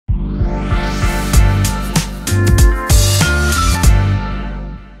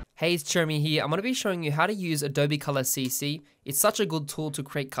Hey, it's Jeremy here. I'm going to be showing you how to use Adobe Color CC. It's such a good tool to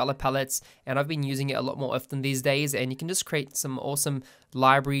create color palettes, and I've been using it a lot more often these days, and you can just create some awesome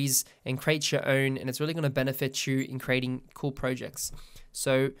libraries and create your own, and it's really going to benefit you in creating cool projects.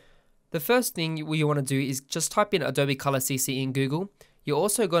 So the first thing you want to do is just type in Adobe Color CC in Google. You're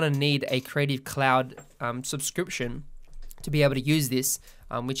also going to need a Creative Cloud subscription to be able to use this,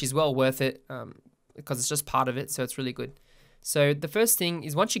 which is well worth it because it's just part of it, so it's really good. So the first thing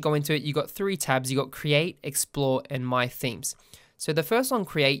is once you go into it, you got three tabs. You got Create, Explore, and My Themes. So the first one,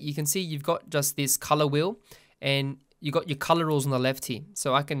 Create, you can see you've got just this color wheel, and you got your color rules on the left here.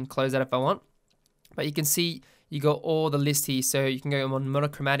 So I can close that if I want, but you can see you got all the list here. So you can go on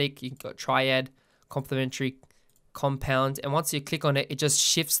monochromatic, you can go triad, complementary, compound, and once you click on it, it just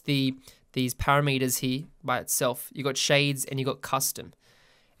shifts these parameters here by itself. You got shades and you got custom.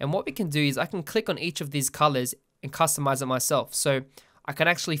 And what we can do is I can click on each of these colors and customize it myself. So I can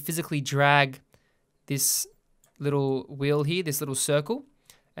actually physically drag this little wheel here, this little circle,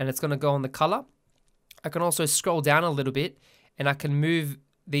 and it's going to go on the color. I can also scroll down a little bit and I can move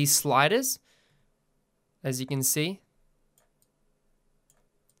these sliders, as you can see.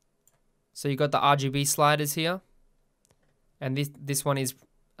 So you got the RGB sliders here, and this one is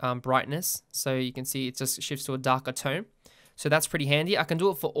brightness, so you can see it just shifts to a darker tone. So that's pretty handy. I can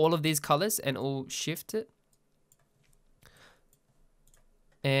do it for all of these colors and all shift it.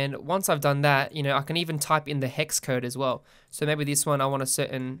 And once I've done that, you know, I can even type in the hex code as well. So maybe this one, I want a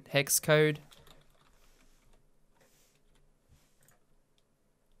certain hex code.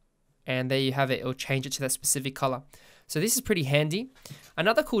 And there you have it. It'll change it to that specific color. So this is pretty handy.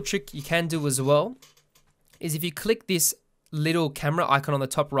 Another cool trick you can do as well is if you click this little camera icon on the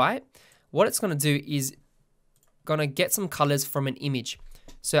top right, what it's going to do is going to get some colors from an image.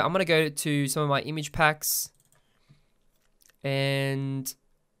 So I'm going to go to some of my image packs, and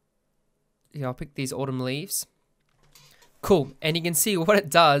yeah, I'll pick these autumn leaves. Cool. And you can see what it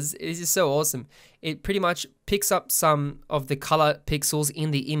does. This is so awesome. It pretty much picks up some of the color pixels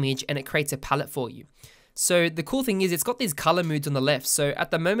in the image and it creates a palette for you. So the cool thing is it's got these color moods on the left. So at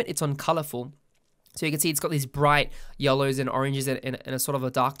the moment it's on colorful. So you can see it's got these bright yellows and oranges and a sort of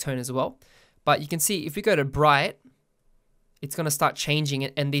a dark tone as well. But you can see if we go to bright, it's going to start changing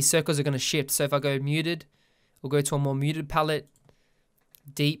it and these circles are going to shift. So if I go muted, we'll go to a more muted palette,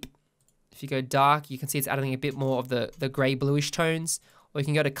 deep. If you go dark, you can see it's adding a bit more of the gray bluish tones. Or you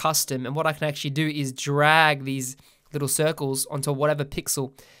can go to custom, and what I can actually do is drag these little circles onto whatever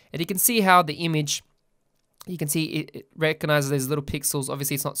pixel. And you can see how the image, you can see it recognizes those little pixels.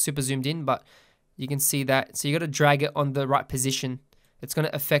 Obviously it's not super zoomed in, but you can see that. So you got to drag it on the right position. It's going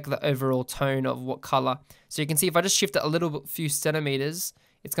to affect the overall tone of what color. So you can see if I just shift it a little few centimeters,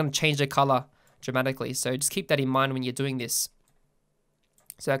 it's going to change the color dramatically. So just keep that in mind when you're doing this.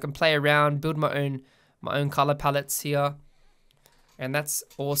 So I can play around, build my own color palettes here, and that's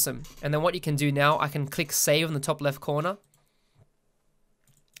awesome. And then what you can do now, I can click save in the top left corner,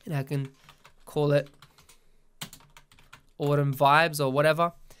 and I can call it Autumn Vibes or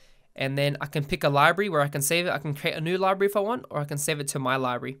whatever. And then I can pick a library where I can save it. I can create a new library if I want, or I can save it to my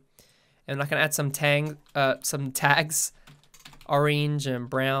library. And I can add some tags, orange and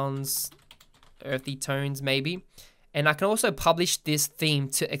browns, earthy tones maybe. And I can also publish this theme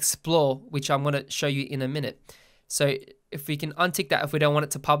to explore, which I'm going to show you in a minute. So if we can untick that if we don't want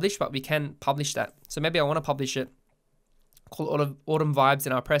it to publish, but we can publish that. So maybe I want to publish it, call it Autumn Vibes,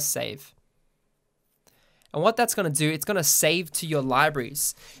 and I'll press save. And what that's going to do, it's going to save to your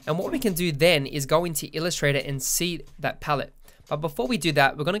libraries. And what we can do then is go into Illustrator and see that palette. But before we do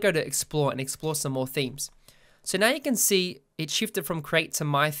that, we're going to go to explore and explore some more themes. So now you can see it shifted from create to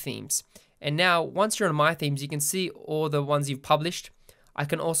my themes. And now once you're on my themes, you can see all the ones you've published. I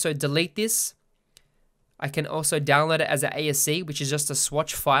can also delete this. I can also download it as an ASC, which is just a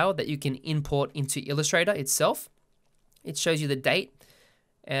swatch file that you can import into Illustrator itself. It shows you the date.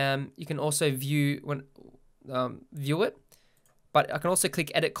 You can also view it, but I can also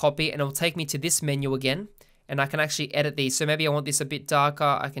click edit copy and it will take me to this menu again, and I can actually edit these. So maybe I want this a bit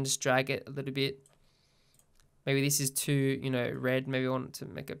darker. I can just drag it a little bit. Maybe this is too, red. Maybe I want it to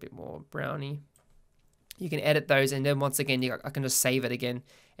make it a bit more browny. You can edit those, and then once again, I can just save it again,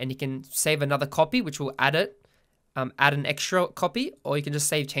 and you can save another copy, which will add an extra copy, or you can just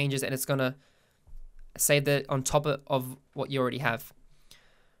save changes, and it's gonna save that on top of what you already have.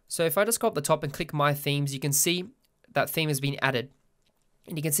 So if I just go up the top and click my themes, you can see that theme has been added,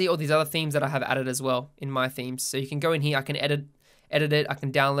 and you can see all these other themes that I have added as well in my themes. So you can go in here, I can edit it, I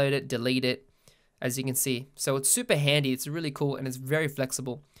can download it, delete it, as you can see. So it's super handy, it's really cool, and it's very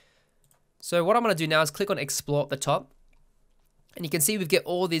flexible. So what I'm going to do now is click on explore at the top, And you can see we've got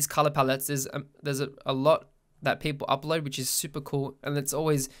all these color palettes. There's a lot that people upload, which is super cool, and it's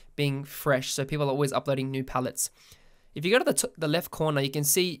always being fresh. So people are always uploading new palettes. If you go to the left corner, you can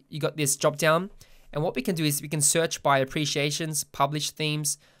see you got this drop down, and what we can do is we can search by appreciations, published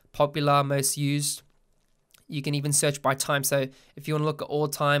themes, popular, most used. You can even search by time. So if you want to look at all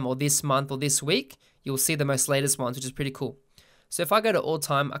time or this month or this week, you'll see the most latest ones, which is pretty cool. So if I go to all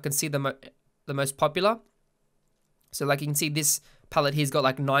time, I can see the most popular. So like you can see this palette here's got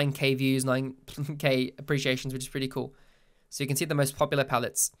like 9K views, 9K appreciations, which is pretty cool. So you can see the most popular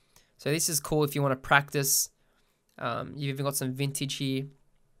palettes. So this is cool if you want to practice. You've even got some vintage here.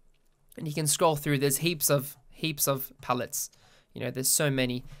 And you can scroll through. There's heaps of palettes. You know, there's so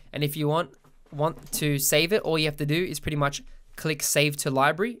many. And if you want to save it, all you have to do is pretty much click Save to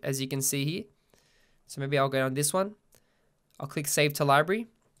Library, as you can see here. So maybe I'll go on this one. I'll click Save to Library.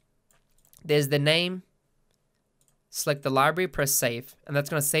 There's the name. Select the library, press Save. And that's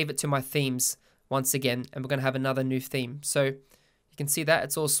going to save it to my themes once again. And we're going to have another new theme. So you can see that.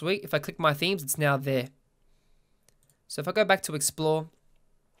 It's all sweet. If I click my themes, it's now there. So if I go back to Explore,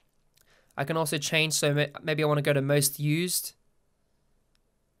 I can also change. So maybe I want to go to Most Used.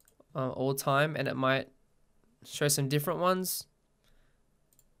 All time, and it might show some different ones.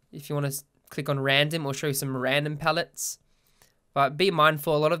 If you want to click on random, or show you some random palettes. But be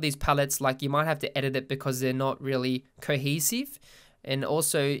mindful, a lot of these palettes, like you might have to edit it because they're not really cohesive. And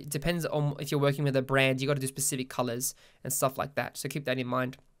also, it depends on if you're working with a brand, you got to do specific colors and stuff like that. So keep that in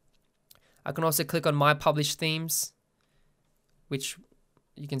mind. I can also click on My Published Themes, which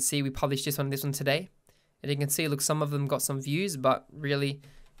you can see we published this one today. And you can see, look, some of them got some views, but really,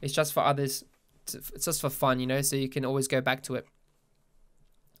 it's just for others. It's just for fun, you know, so you can always go back to it.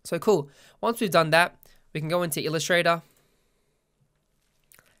 So cool. Once we've done that, we can go into Illustrator.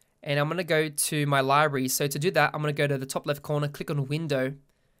 And I'm going to go to my library. So to do that, I'm going to go to the top left corner, click on Window,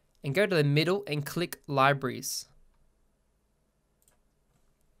 and go to the middle and click Libraries.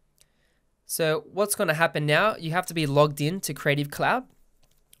 So what's going to happen now, you have to be logged in to Creative Cloud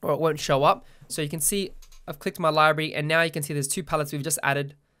or it won't show up. So you can see I've clicked my library, and now you can see there's two palettes we've just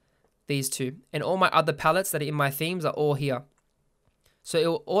added. These two, and all my other palettes that are in my themes are all here.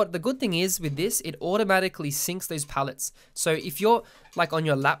 So the good thing is with this, it automatically syncs those palettes. So if you're like on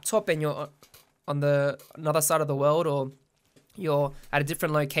your laptop and you're on the another side of the world, or you're at a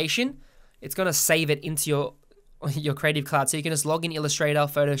different location, it's gonna save it into your Creative Cloud. So you can just log in Illustrator,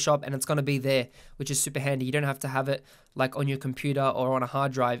 Photoshop, and it's gonna be there, which is super handy. You don't have to have it like on your computer or on a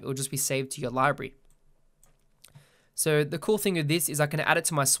hard drive. It will just be saved to your library. So the cool thing with this is I can add it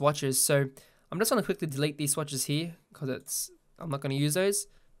to my swatches. So I'm just going to quickly delete these swatches here because I'm not going to use those.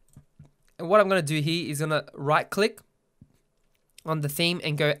 And what I'm going to do here is going to right click on the theme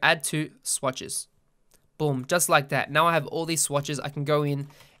and go Add to Swatches. Boom, just like that. Now I have all these swatches. I can go in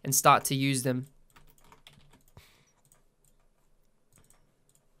and start to use them.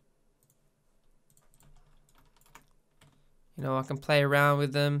 You know, I can play around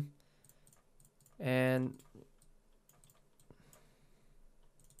with them and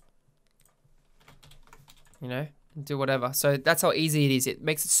you know, do whatever. So that's how easy it is. It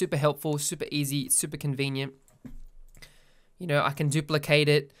makes it super helpful, super easy, super convenient. You know, I can duplicate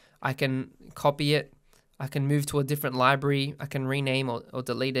it, I can copy it, I can move to a different library, I can rename or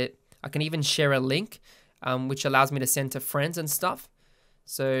delete it. I can even share a link, which allows me to send to friends and stuff.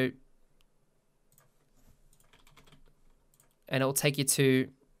 So, and it'll take you to,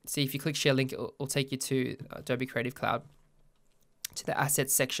 see if you click share link, it'll take you to Adobe Creative Cloud, to the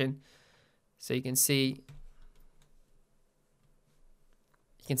assets section. So you can see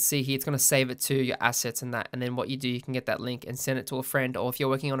here, it's going to save it to your assets and that. And then what you do, you can get that link and send it to a friend. Or if you're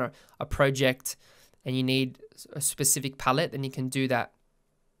working on a project and you need a specific palette, then you can do that.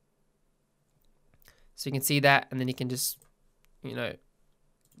 So you can see that, and then you can just, you know,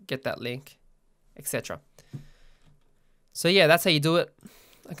 get that link, etc. So yeah, that's how you do it.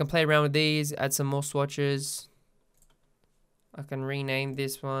 I can play around with these, add some more swatches. I can rename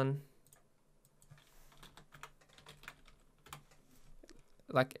this one.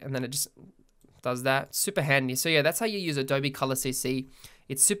 Like, and then it just does that. Super handy. So yeah, that's how you use Adobe Color CC.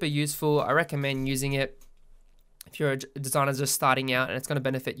 It's super useful. I recommend using it if you're a designer just starting out, and it's going to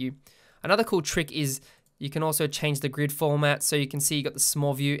benefit you. Another cool trick is you can also change the grid format. So you can see you got the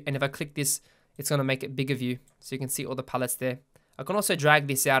small view, and if I click this, it's going to make it bigger view. So you can see all the palettes there. I can also drag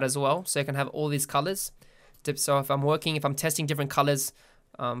this out as well, so I can have all these colors. So if I'm testing different colors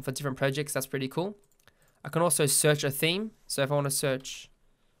for different projects, that's pretty cool. I can also search a theme. So if I want to search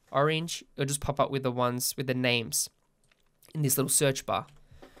orange, it'll just pop up with the ones with the names in this little search bar.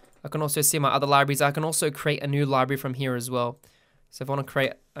 I can also see my other libraries. I can also create a new library from here as well. So if I want to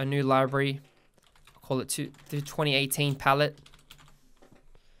create a new library, I'll call it the 2018 palette.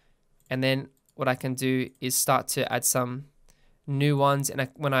 And then what I can do is start to add some new ones, and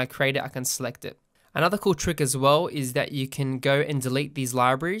when I create it, I can select it. Another cool trick as well is that you can go and delete these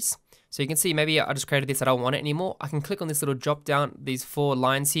libraries. So you can see maybe I just created this, I don't want it anymore. I can click on this little drop down, these 4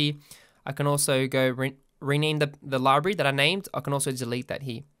 lines here. I can also go rename the library that I named. I can also delete that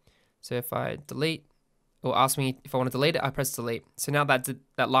here. So if I delete, or ask me if I want to delete it, I press delete. So now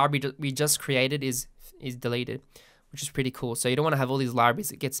that library we just created is deleted, which is pretty cool. So you don't want to have all these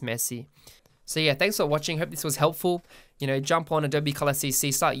libraries, it gets messy. So yeah, thanks for watching. Hope this was helpful. You know, jump on Adobe Color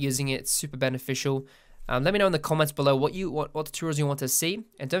CC, start using it. It's super beneficial. Let me know in the comments below what tutorials you want to see,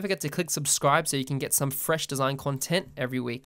 and don't forget to click subscribe so you can get some fresh design content every week.